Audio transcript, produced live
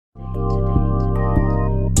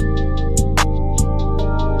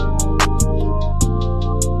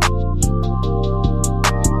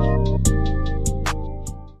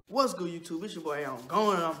What's good, YouTube? It's your boy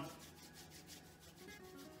AyImGone.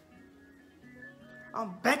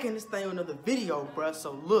 I'm back in this thing with another video, bruh.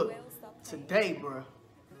 So look, today, bruh,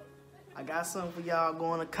 I got something for y'all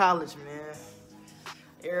going to college, man.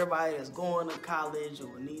 Everybody that's going to college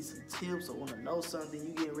or needs some tips or want to know something,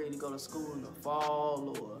 you getting ready to go to school in the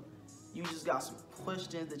fall, or you just got some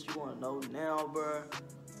questions that you want to know now, bruh.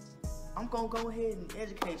 I'm gonna go ahead and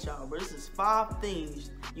educate y'all, bruh. This is 5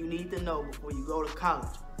 things you need to know before you go to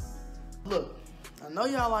college. Look, I know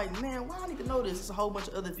y'all like, man, why I need to know this? There's a whole bunch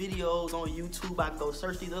of other videos on YouTube. I can go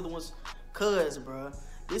search these other ones. Cause, bruh,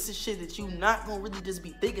 this is shit that you not gonna really just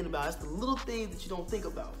be thinking about. It's the little things that you don't think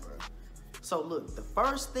about, bruh. So look, the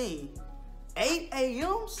first thing, 8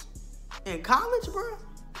 a.m.s in college, bruh?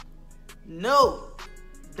 No,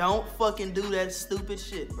 don't fucking do that stupid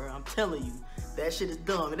shit, bruh. I'm telling you, that shit is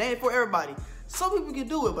dumb. It ain't for everybody. Some people can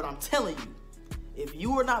do it, but I'm telling you, if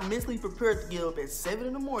you are not mentally prepared to get up at 7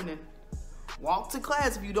 in the morning, walk to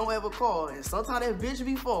class if you don't have a car, and sometimes that bitch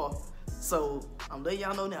be far. So I'm letting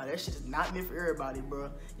y'all know now, that shit is not meant for everybody,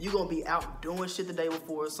 bro. You gonna be out doing shit the day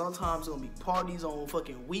before. Sometimes it's gonna be parties on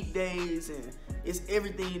fucking weekdays, and it's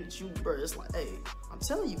everything that you, bro. It's like, hey, I'm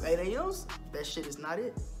telling you, 8 a.m.s, that shit is not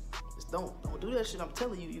it. Just don't do that shit. I'm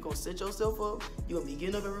telling you, you gonna set yourself up. You gonna be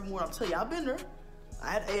getting up every morning. I'm telling you, I've been there.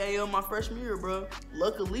 I had 8 a.m. my freshman year, bro.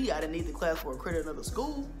 Luckily, I didn't need the class for a credit at another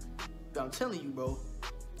school. But I'm telling you, bro,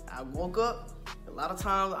 I woke up, a lot of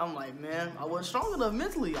times I'm like, man, I wasn't strong enough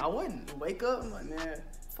mentally. I wouldn't wake up, I'm like, man,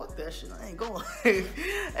 fuck that shit, I ain't going.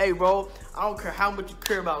 Hey, bro, I don't care how much you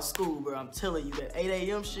care about school, bro. I'm telling you, that 8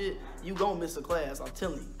 a.m. shit, you gonna miss a class, I'm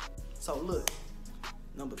telling you. So look,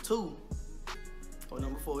 number 2, or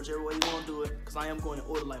number 4, whichever way you wanna do it, because I am going in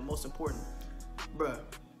order, like, most important. Bruh,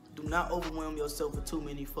 do not overwhelm yourself with too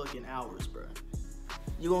many fucking hours, bruh.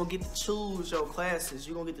 You're gonna get to choose your classes.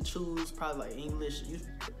 You're gonna get to choose probably like English.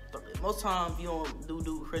 Most times you don't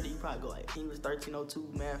do credit, you probably go like English 1302,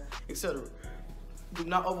 math, etc. Do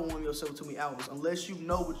not overwhelm yourself with too many hours. Unless you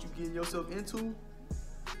know what you're getting yourself into,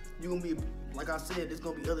 you're gonna be, like I said, there's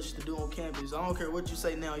gonna be other shit to do on campus. I don't care what you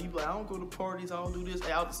say now. You be like, I don't go to parties, I don't do this.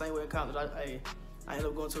 Hey, I was the same way in college. I ended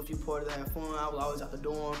up going to a few parties, I had fun. I was always at the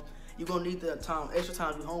dorm. You're gonna need that time, extra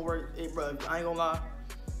time to do homework. Hey, bro, I ain't gonna lie.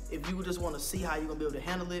 If you just want to see how you're going to be able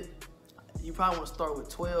to handle it, you probably want to start with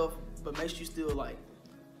 12, but make sure you still, like,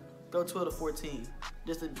 go 12 to 14,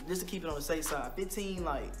 just to keep it on the safe side. 15,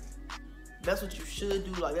 like, that's what you should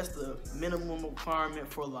do. Like, that's the minimum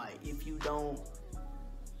requirement for, like, if you don't,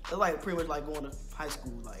 it's like pretty much like going to high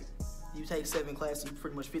school. Like, you take 7 classes,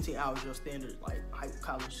 pretty much 15 hours, your standard, like, high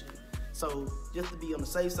college shit. So, just to be on the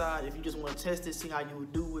safe side, if you just want to test it, see how you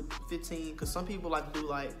would do with 15, because some people like to do,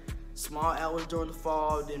 like, small hours during the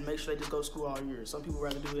fall, then make sure they just go to school all year. Some people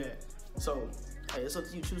rather do that. So, hey, it's up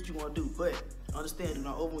to you, choose what you want to do. But understand, do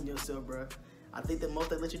not overwhelm yourself, bro. I think the most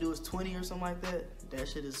they let you do is 20 or something like that. That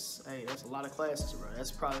shit is, hey, that's a lot of classes, bro.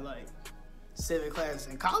 That's probably like 7 classes.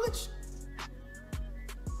 In college,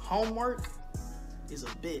 homework is a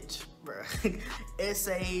bitch, bro.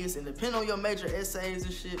 Essays, and depending on your major, essays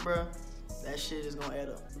and shit, bro, that shit is gonna add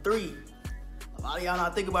up. 3. A lot of y'all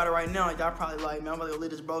not think about it right now. Y'all probably like, man, I'm about to live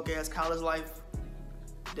this broke ass college life.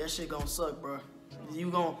 That shit gonna suck, bro. You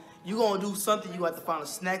gonna do something. You have to find a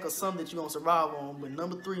snack or something that you gonna survive on. But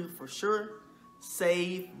number 3, for sure,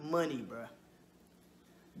 save money, bro.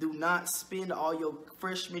 Do not spend all your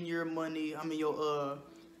freshman year money. I mean, your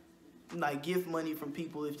like gift money from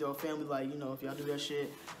people. If your family, like, you know, if y'all do that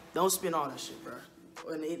shit, don't spend all that shit, bro.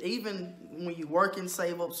 And even when you working,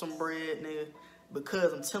 save up some bread, nigga.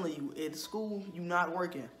 Because I'm telling you, at school, you not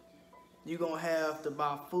working. You're going to have to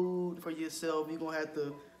buy food for yourself. You're going to have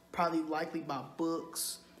to probably likely buy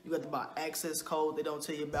books. You got to buy access code they don't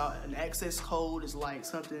tell you about. An access code is like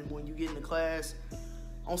something when you get into class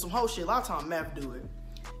on some whole shit. A lot of times math do it.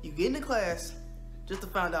 You get into class just to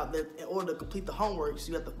find out that in order to complete the homeworks,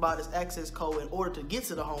 you have to buy this access code in order to get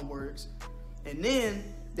to the homeworks. And then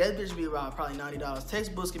that bitch be around probably $90.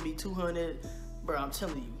 Textbooks can be $200. Bro, I'm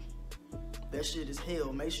telling you. That shit is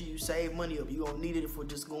hell. Make sure you save money up. You don't need it for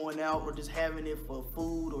just going out or just having it for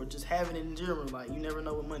food or just having it in general. Like, you never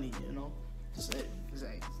know what money, you know? Just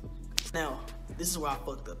say. Now, this is where I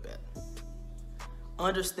fucked up at.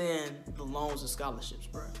 Understand the loans and scholarships,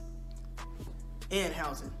 bro. And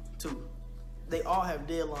housing, too. They all have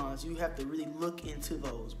deadlines. You have to really look into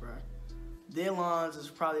those, bro. Deadlines is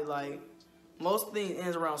probably like, most things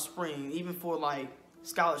ends around spring, even for like,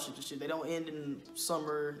 scholarships and shit. They don't end in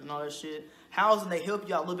summer and all that shit. Housing, they help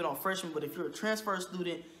you out a little bit on freshmen, but if you're a transfer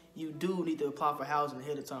student, you do need to apply for housing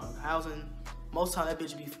ahead of time. Housing, most time that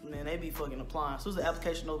bitch be, man, they be fucking applying. As soon as the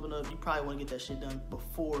application open up, you probably want to get that shit done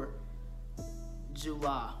before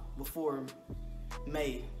July. before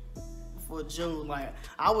May, before June. Like,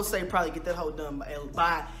 I would say probably get that whole done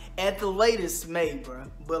by at the latest May, bro.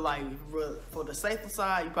 But like, for the safer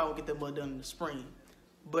side, you probably get that more done in the spring.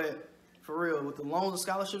 But for real, with the loans and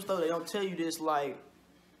scholarships though, they don't tell you this. Like,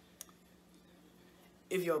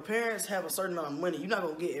 if your parents have a certain amount of money, you're not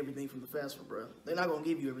gonna get everything from the FAFSA, bro. They're not gonna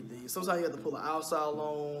give you everything. Sometimes you have to pull an outside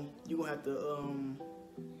loan. You're gonna have to,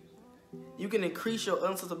 you can increase your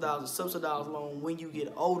unsubsidized or subsidized loan when you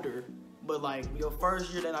get older, but like your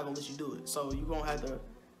first year, they're not gonna let you do it. So you're gonna have to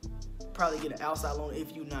probably get an outside loan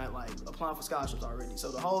if you're not like applying for scholarships already.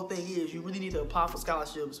 So the whole thing is, you really need to apply for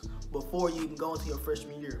scholarships before you even go into your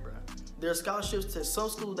freshman year, bro. There are scholarships to some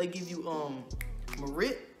schools, they give you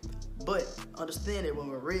merit. But understand that when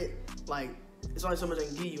merit, like, it's only so much they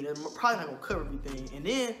can give you, and they're probably not gonna cover everything. And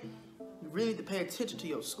then you really need to pay attention to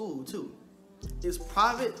your school too. It's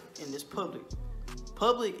private and it's public.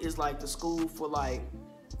 Public is like the school for like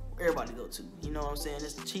everybody to go to. You know what I'm saying?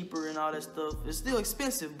 It's cheaper and all that stuff. It's still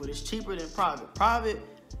expensive, but it's cheaper than private. Private,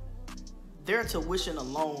 their tuition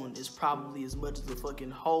alone is probably as much as the fucking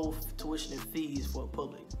whole tuition and fees for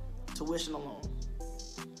public. Tuition alone.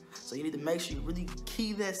 So you need to make sure you really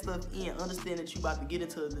key that stuff in. Understand that you about to get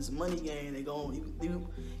into this money game. They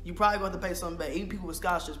you probably going to pay something back. Even people with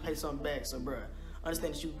scholarships pay something back. So, bro,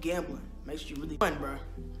 understand that you gambling. Make sure you really fun, bro.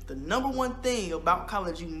 The number one thing about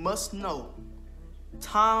college you must know: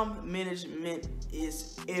 time management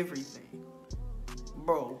is everything,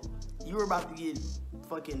 bro. You're about to get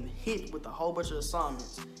fucking hit with a whole bunch of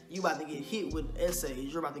assignments. You about to get hit with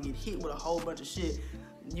essays. You're about to get hit with a whole bunch of shit.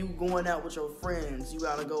 You going out with your friends, you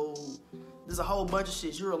gotta go, there's a whole bunch of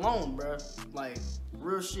shit. You're alone, bro. Like,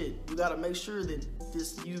 real shit. You gotta make sure that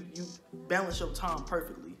you balance your time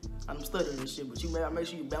perfectly. I'm studying this shit, but you gotta make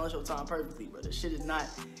sure you balance your time perfectly, bro. This shit is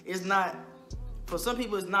not, for some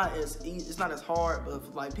people it's not as easy, it's not as hard, but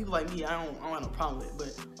for like people like me, I don't have no problem with it.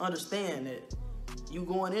 But understand that you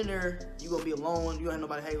going in there, you gonna be alone. You don't have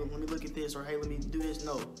nobody, hey, let me look at this, or hey, let me do this.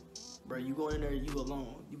 No. Bro, you going in there, you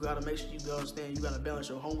alone. You gotta make sure you understand you gotta balance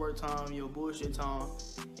your homework time, your bullshit time,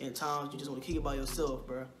 and times you just wanna kick it by yourself,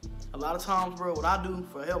 bro. A lot of times, bro, what I do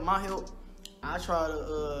for my help, I try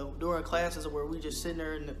to, during classes where we just sitting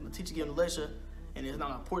there and the teacher giving a lecture, and it's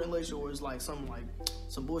not an important lecture, or it's like some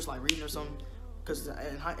bullshit like reading or something. Cause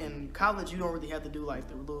in college, you don't really have to do like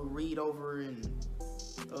the little read over and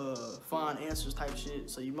find answers type shit.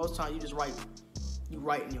 So most time you just write. You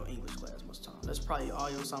write in your English class most of the time. That's probably all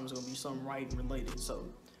your assignments are gonna be something writing related. So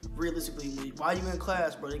realistically, while you in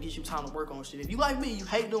class, bro, it gives you time to work on shit. If you like me, you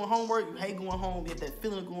hate doing homework, you hate going home, you get that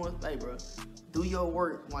feeling of going, hey, bro, do your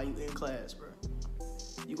work while you in class, bro.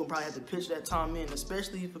 You gonna probably have to pitch that time in,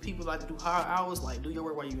 especially for people like to do higher hours. Like, do your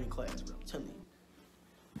work while you in class, bro. I'm telling you.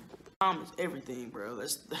 Time is everything, bro.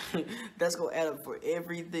 That's gonna add up for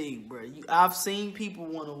everything, bro. I've seen people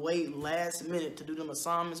want to wait last minute to do them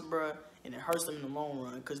assignments, bro. And it hurts them in the long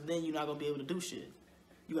run, because then you're not going to be able to do shit.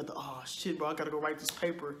 You got to, oh, shit, bro, I got to go write this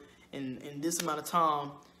paper in this amount of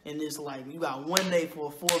time, and it's like, you got 1 day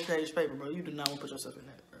for a 4-page paper, bro. You do not want to put yourself in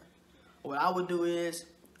that, bro. What I would do is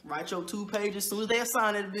write your 2 pages as soon as they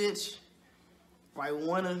assign that bitch. Write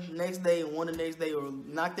one the next day and one the next day, or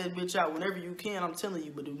knock that bitch out whenever you can, I'm telling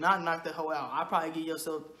you, but do not knock that hoe out. I probably give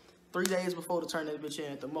yourself 3 days before to turn that bitch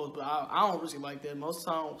in at the most, but I don't really like that. Most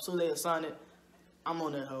of the time, as soon as they assign it, I'm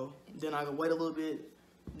on that hoe. Then I can wait a little bit,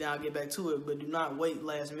 then I'll get back to it. But do not wait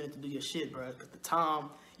last minute to do your shit, bro. Cause the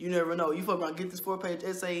time, you never know. You fuck around, get this 4-page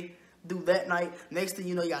essay, do that night. Next thing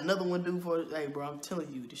you know, you got another one due for, hey, bro, I'm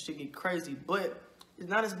telling you, this shit get crazy. But it's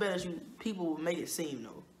not as bad as people make it seem,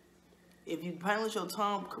 though. If you balance your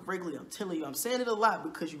time correctly, I'm telling you, I'm saying it a lot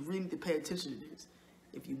because you really need to pay attention to this.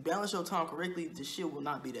 If you balance your time correctly, the shit will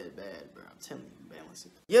not be that bad, bro. I'm telling you, balance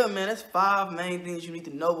it. Yeah, man, that's 5 main things you need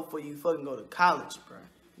to know before you fucking go to college, bro.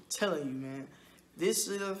 I'm telling you, man. This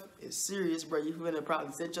stuff is serious, bro. You finna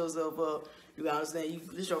probably set yourself up. You gotta understand,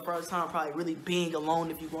 this is your first time probably really being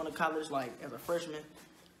alone if you're going to college, like, as a freshman.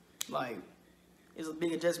 Like, it's a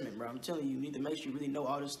big adjustment, bro. I'm telling you, you need to make sure you really know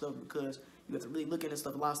all this stuff, because you have to really look into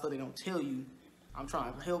stuff. A lot of stuff they don't tell you. I'm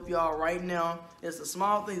trying to help y'all right now. It's the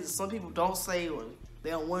small things that some people don't say, or they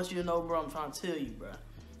don't want you to know, bro. I'm trying to tell you, bro.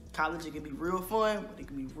 College, it can be real fun, but it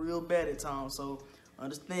can be real bad at times. So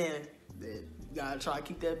understand that you gotta try to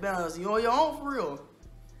keep that balance. You on your own for real.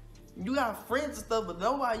 You got friends and stuff, but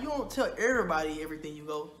nobody, you don't tell everybody everything you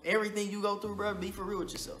go through, bro. Be for real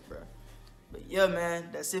with yourself, bro. But yeah, man,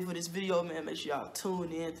 that's it for this video, man. Make sure y'all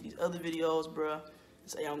tune in to these other videos, bro.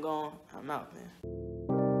 It's AyImGone. I'm out, man.